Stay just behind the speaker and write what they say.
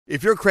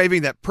If you're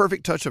craving that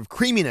perfect touch of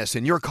creaminess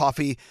in your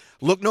coffee,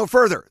 look no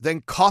further than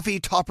Coffee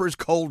Topper's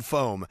Cold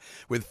Foam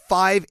with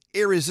 5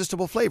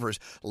 irresistible flavors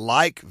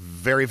like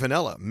very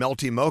vanilla,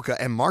 melty mocha,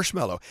 and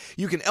marshmallow.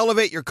 You can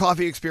elevate your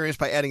coffee experience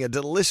by adding a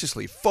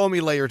deliciously foamy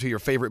layer to your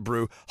favorite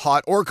brew,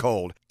 hot or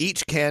cold.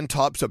 Each can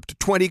tops up to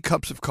 20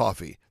 cups of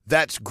coffee.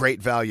 That's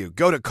great value.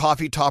 Go to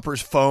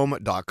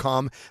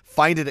coffeetoppersfoam.com,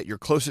 find it at your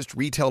closest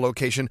retail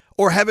location,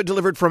 or have it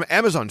delivered from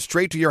Amazon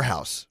straight to your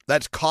house.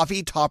 That's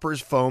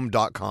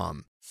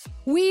coffeetoppersfoam.com.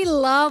 We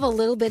love a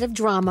little bit of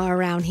drama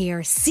around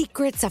here.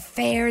 Secrets,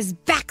 affairs,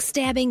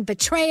 backstabbing,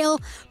 betrayal.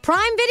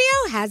 Prime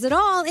Video has it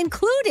all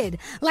included,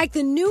 like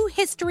the new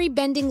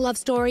history-bending love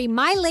story,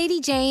 My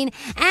Lady Jane,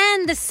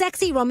 and the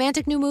sexy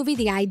romantic new movie,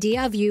 The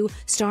Idea of You,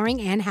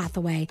 starring Anne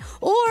Hathaway.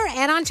 Or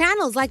add-on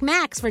channels like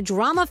Max for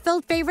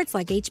drama-filled favorites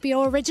like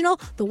HBO original,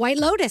 The White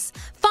Lotus.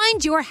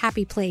 Find your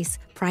happy place.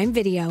 Prime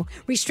Video.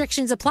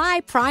 Restrictions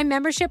apply. Prime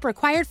membership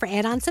required for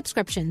add-on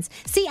subscriptions.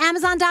 See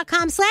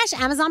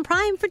Amazon.com/Amazon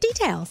Prime for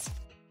details.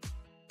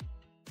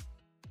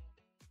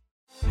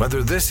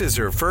 Whether this is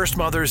her first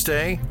Mother's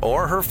Day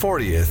or her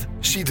 40th,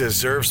 she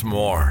deserves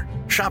more.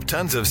 Shop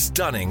tons of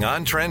stunning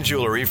on-trend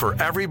jewelry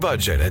for every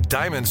budget at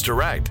Diamonds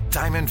Direct.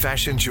 Diamond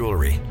fashion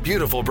jewelry,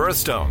 beautiful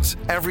birthstones,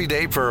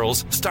 everyday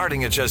pearls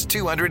starting at just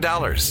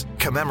 $200.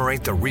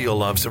 Commemorate the real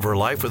loves of her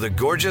life with a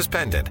gorgeous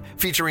pendant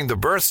featuring the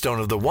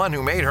birthstone of the one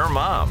who made her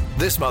mom.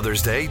 This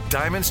Mother's Day,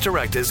 Diamonds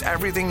Direct is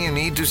everything you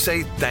need to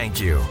say thank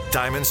you.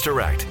 Diamonds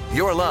Direct.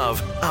 Your love,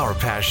 our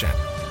passion.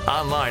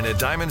 Online at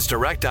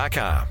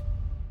diamondsdirect.com.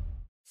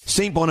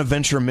 St.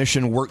 Bonaventure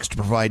Mission works to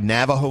provide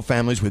Navajo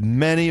families with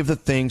many of the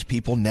things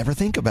people never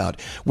think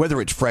about. Whether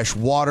it's fresh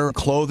water,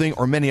 clothing,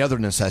 or many other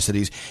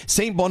necessities,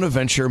 St.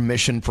 Bonaventure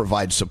Mission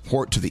provides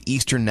support to the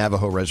Eastern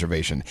Navajo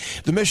Reservation.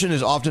 The mission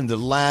is often the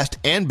last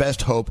and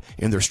best hope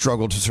in their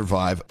struggle to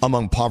survive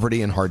among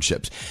poverty and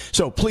hardships.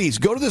 So please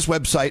go to this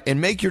website and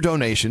make your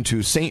donation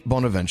to St.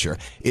 Bonaventure.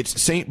 It's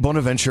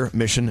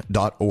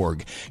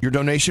stbonaventuremission.org. Your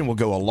donation will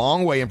go a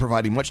long way in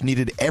providing much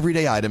needed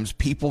everyday items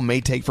people may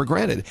take for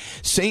granted.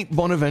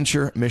 stbonaventuremission.org. Here's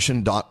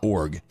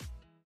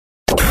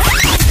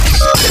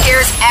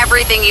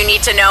everything you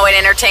need to know in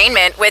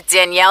entertainment with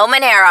Danielle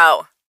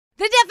Monero.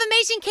 The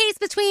defamation case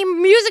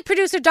between music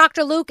producer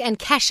Dr. Luke and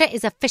Kesha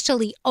is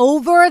officially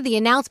over. The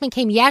announcement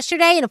came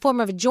yesterday in the form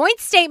of a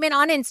joint statement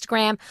on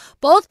Instagram.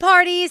 Both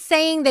parties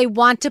saying they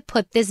want to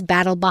put this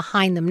battle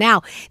behind them.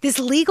 Now, this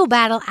legal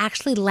battle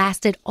actually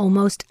lasted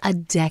almost a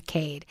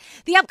decade.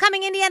 The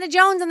upcoming Indiana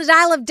Jones and the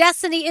Dial of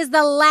Destiny is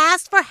the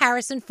last for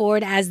Harrison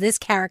Ford as this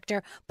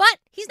character, but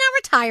he's not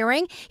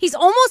retiring. He's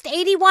almost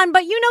 81,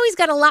 but you know he's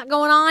got a lot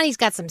going on. He's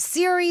got some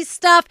series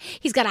stuff.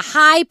 He's got a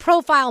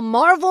high-profile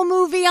Marvel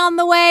movie on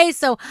the way.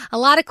 So a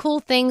lot of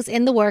cool things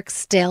in the works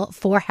still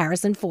for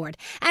Harrison Ford.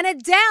 And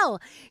Adele,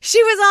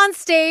 she was on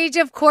stage,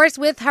 of course,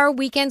 with her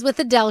Weekends with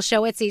Adele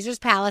show at Caesar's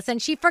Palace,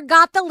 and she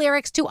forgot the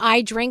lyrics to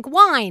I Drink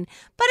Wine.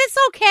 But it's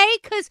okay,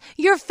 because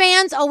your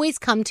fans always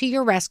come to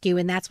your rescue,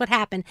 and that's what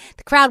happened.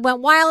 The crowd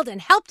went wild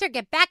and helped her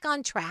get back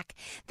on track.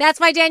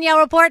 That's my Danielle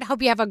report.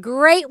 Hope you have a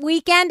great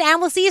weekend,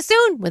 and we'll see you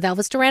soon with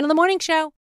Elvis Duran on The Morning Show.